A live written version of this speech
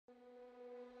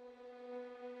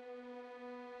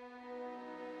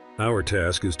Our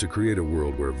task is to create a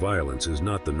world where violence is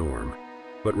not the norm,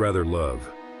 but rather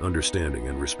love, understanding,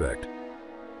 and respect.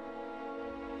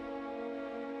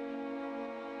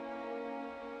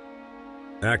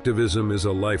 Activism is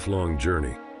a lifelong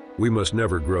journey. We must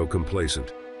never grow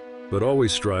complacent, but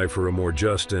always strive for a more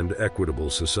just and equitable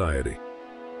society.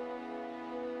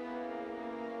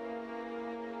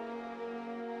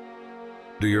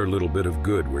 Do your little bit of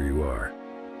good where you are.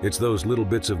 It's those little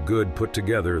bits of good put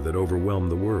together that overwhelm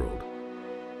the world.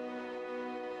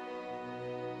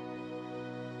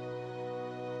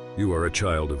 You are a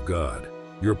child of God.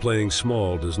 Your playing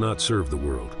small does not serve the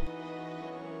world.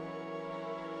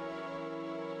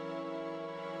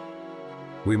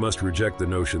 We must reject the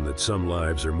notion that some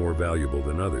lives are more valuable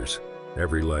than others.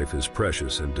 Every life is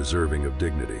precious and deserving of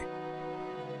dignity.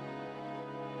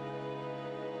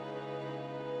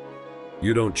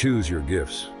 You don't choose your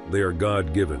gifts. They are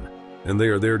God-given, and they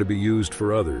are there to be used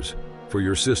for others, for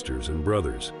your sisters and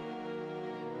brothers.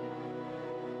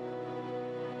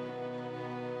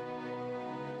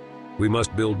 We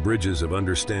must build bridges of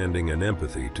understanding and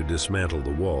empathy to dismantle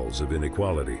the walls of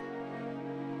inequality.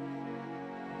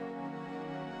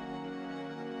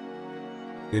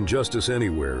 Injustice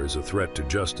anywhere is a threat to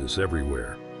justice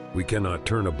everywhere. We cannot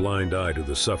turn a blind eye to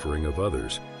the suffering of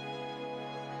others.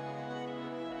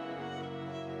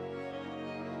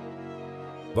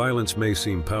 Violence may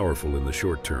seem powerful in the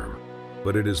short term,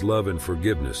 but it is love and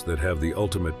forgiveness that have the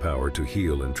ultimate power to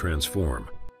heal and transform.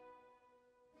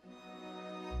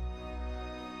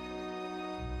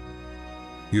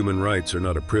 Human rights are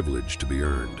not a privilege to be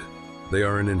earned. They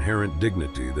are an inherent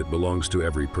dignity that belongs to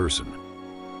every person.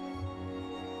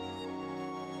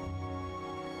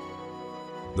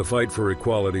 The fight for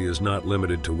equality is not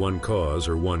limited to one cause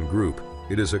or one group.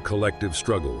 It is a collective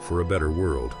struggle for a better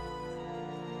world.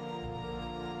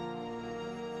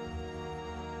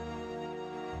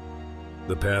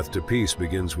 The path to peace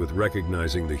begins with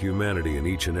recognizing the humanity in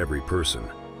each and every person.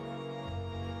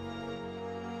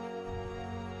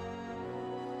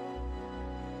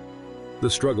 The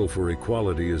struggle for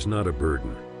equality is not a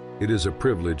burden. It is a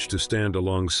privilege to stand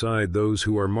alongside those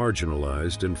who are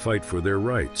marginalized and fight for their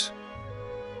rights.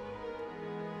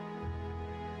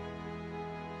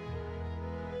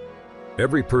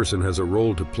 Every person has a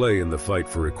role to play in the fight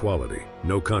for equality.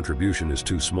 No contribution is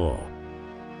too small.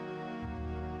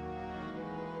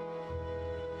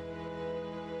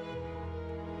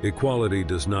 Equality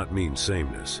does not mean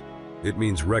sameness. It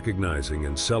means recognizing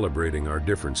and celebrating our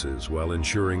differences while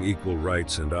ensuring equal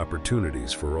rights and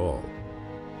opportunities for all.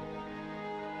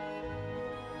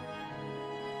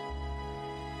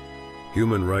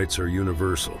 Human rights are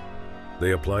universal.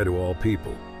 They apply to all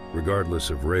people, regardless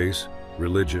of race,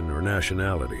 religion, or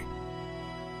nationality.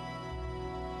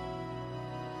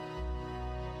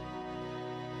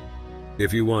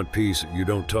 If you want peace, you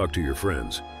don't talk to your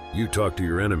friends. You talk to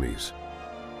your enemies.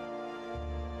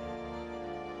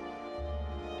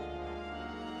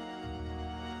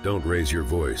 Don't raise your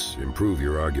voice. Improve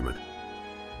your argument.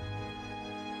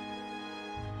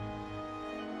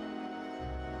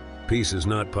 Peace is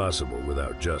not possible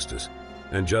without justice,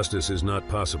 and justice is not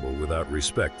possible without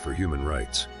respect for human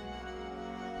rights.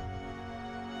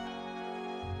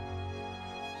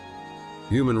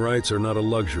 Human rights are not a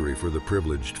luxury for the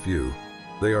privileged few.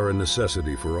 They are a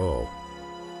necessity for all.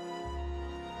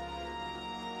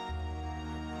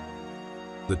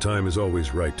 The time is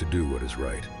always right to do what is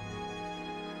right.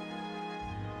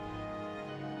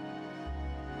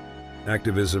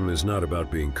 Activism is not about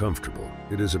being comfortable.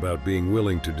 It is about being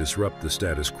willing to disrupt the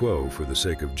status quo for the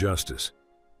sake of justice.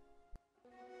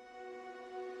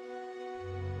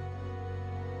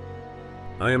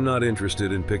 I am not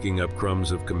interested in picking up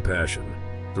crumbs of compassion,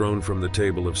 thrown from the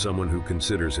table of someone who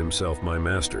considers himself my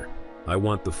master. I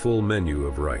want the full menu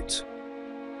of rights.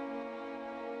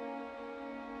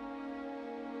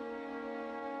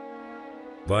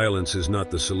 Violence is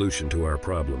not the solution to our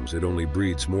problems. It only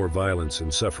breeds more violence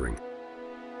and suffering.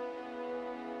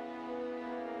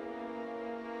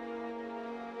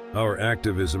 Our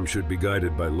activism should be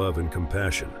guided by love and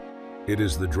compassion. It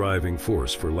is the driving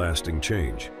force for lasting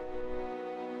change.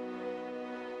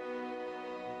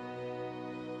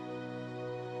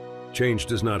 Change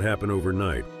does not happen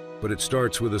overnight, but it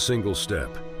starts with a single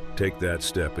step. Take that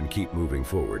step and keep moving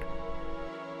forward.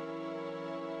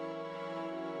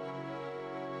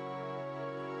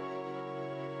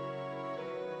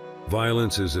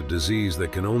 Violence is a disease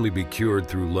that can only be cured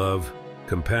through love,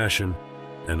 compassion,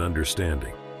 and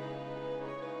understanding.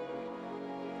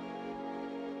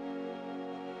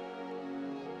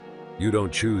 You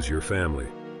don't choose your family.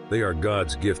 They are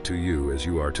God's gift to you as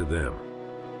you are to them.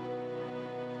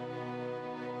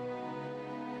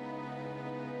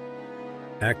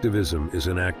 Activism is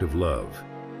an act of love,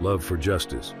 love for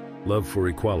justice, love for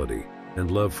equality, and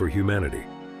love for humanity.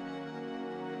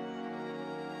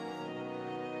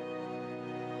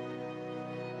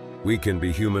 We can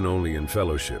be human only in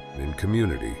fellowship, in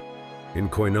community, in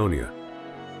koinonia.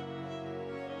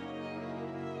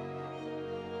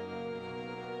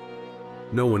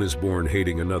 No one is born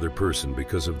hating another person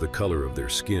because of the color of their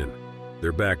skin,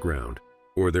 their background,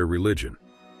 or their religion.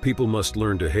 People must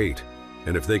learn to hate,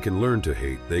 and if they can learn to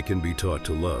hate, they can be taught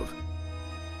to love.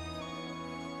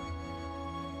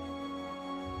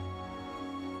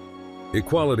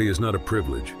 Equality is not a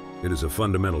privilege. It is a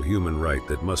fundamental human right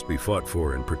that must be fought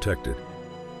for and protected.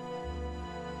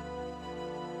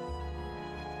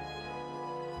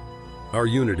 Our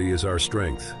unity is our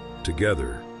strength.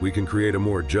 Together, we can create a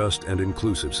more just and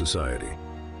inclusive society.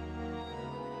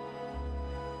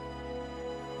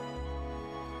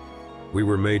 We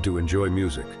were made to enjoy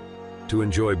music, to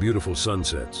enjoy beautiful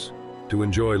sunsets, to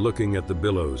enjoy looking at the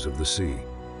billows of the sea.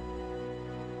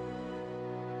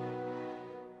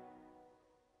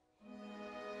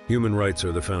 Human rights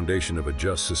are the foundation of a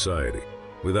just society.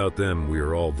 Without them, we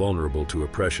are all vulnerable to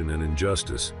oppression and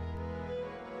injustice.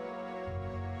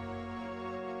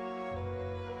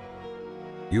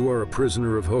 You are a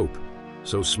prisoner of hope,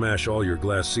 so smash all your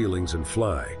glass ceilings and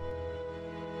fly.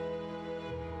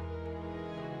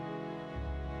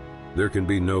 There can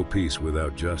be no peace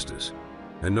without justice,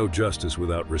 and no justice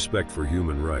without respect for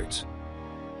human rights.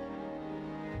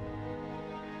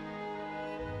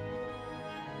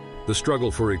 The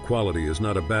struggle for equality is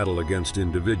not a battle against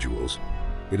individuals,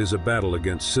 it is a battle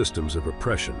against systems of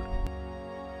oppression.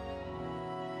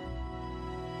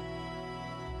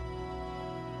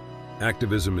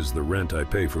 Activism is the rent I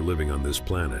pay for living on this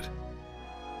planet.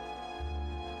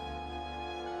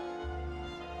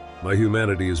 My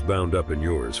humanity is bound up in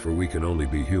yours, for we can only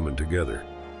be human together.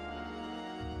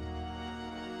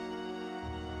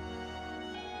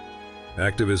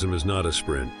 Activism is not a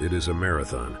sprint, it is a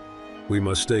marathon. We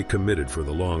must stay committed for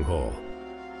the long haul.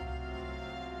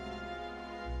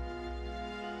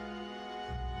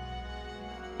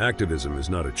 Activism is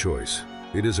not a choice,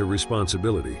 it is a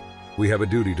responsibility. We have a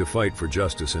duty to fight for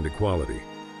justice and equality.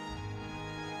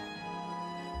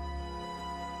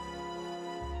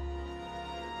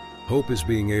 Hope is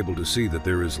being able to see that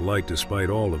there is light despite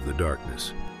all of the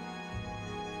darkness.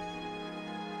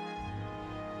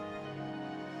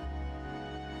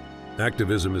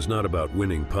 Activism is not about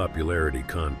winning popularity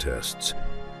contests.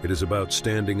 It is about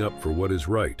standing up for what is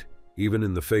right, even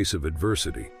in the face of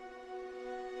adversity.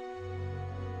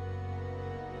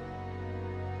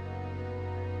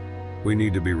 We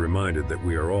need to be reminded that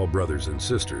we are all brothers and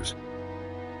sisters.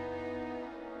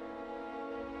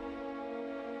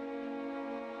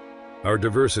 Our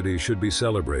diversity should be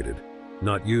celebrated,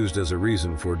 not used as a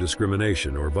reason for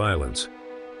discrimination or violence.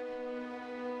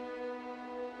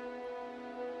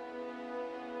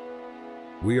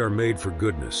 We are made for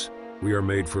goodness. We are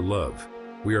made for love.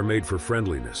 We are made for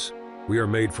friendliness. We are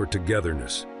made for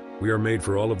togetherness. We are made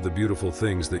for all of the beautiful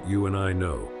things that you and I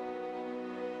know.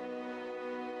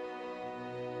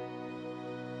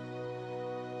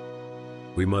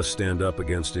 We must stand up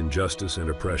against injustice and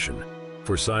oppression,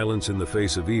 for silence in the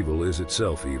face of evil is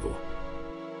itself evil.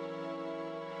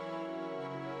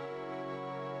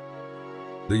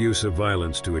 The use of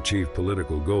violence to achieve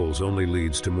political goals only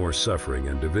leads to more suffering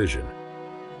and division.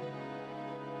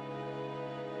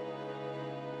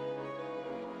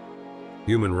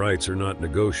 Human rights are not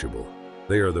negotiable.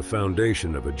 They are the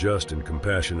foundation of a just and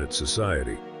compassionate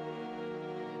society.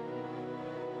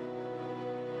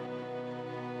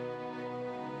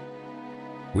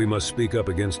 We must speak up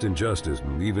against injustice,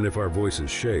 even if our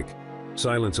voices shake.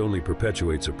 Silence only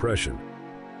perpetuates oppression.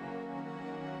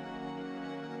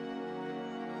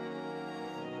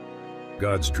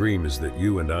 God's dream is that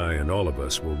you and I and all of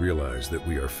us will realize that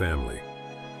we are family.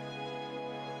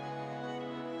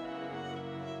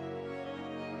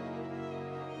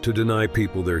 To deny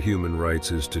people their human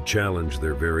rights is to challenge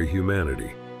their very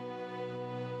humanity.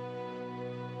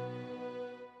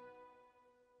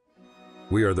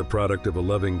 We are the product of a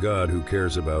loving God who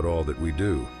cares about all that we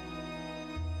do.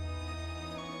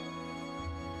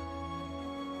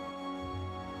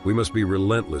 We must be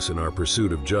relentless in our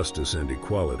pursuit of justice and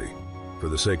equality, for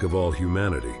the sake of all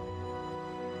humanity.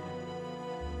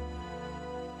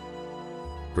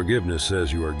 Forgiveness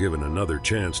says you are given another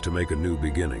chance to make a new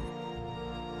beginning.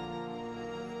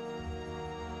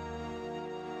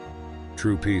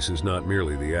 True peace is not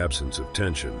merely the absence of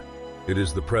tension, it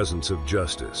is the presence of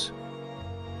justice.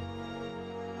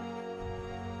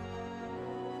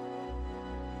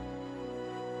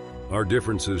 Our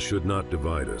differences should not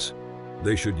divide us.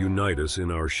 They should unite us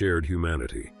in our shared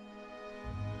humanity.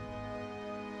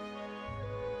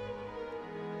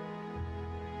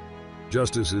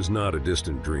 Justice is not a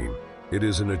distant dream. It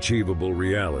is an achievable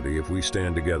reality if we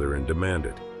stand together and demand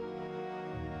it.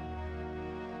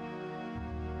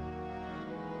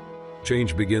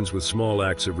 Change begins with small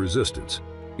acts of resistance.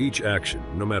 Each action,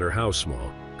 no matter how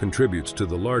small, contributes to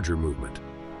the larger movement.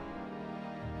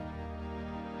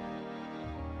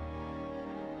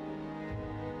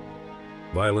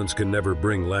 Violence can never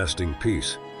bring lasting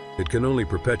peace. It can only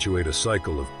perpetuate a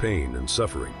cycle of pain and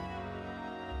suffering.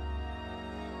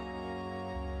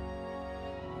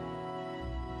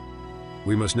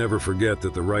 We must never forget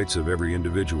that the rights of every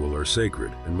individual are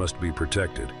sacred and must be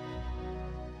protected.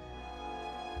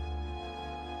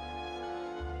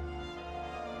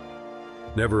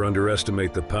 Never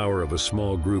underestimate the power of a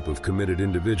small group of committed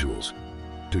individuals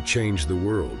to change the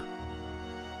world.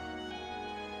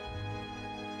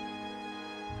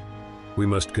 We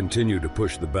must continue to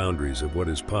push the boundaries of what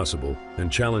is possible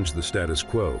and challenge the status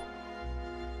quo.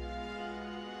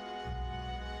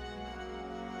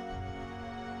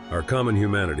 Our common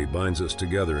humanity binds us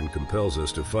together and compels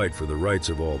us to fight for the rights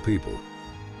of all people.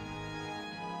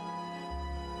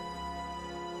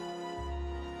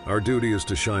 Our duty is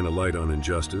to shine a light on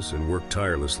injustice and work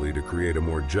tirelessly to create a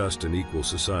more just and equal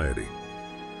society.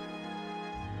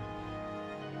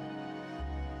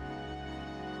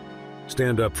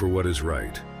 Stand up for what is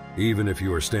right, even if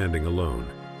you are standing alone.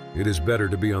 It is better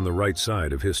to be on the right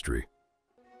side of history.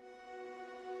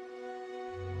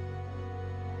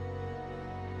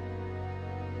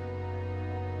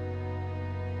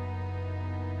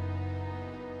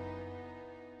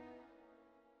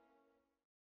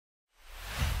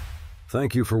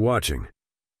 Thank you for watching.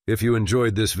 If you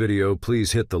enjoyed this video,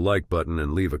 please hit the like button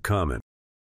and leave a comment.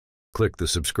 Click the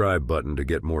subscribe button to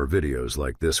get more videos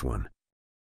like this one.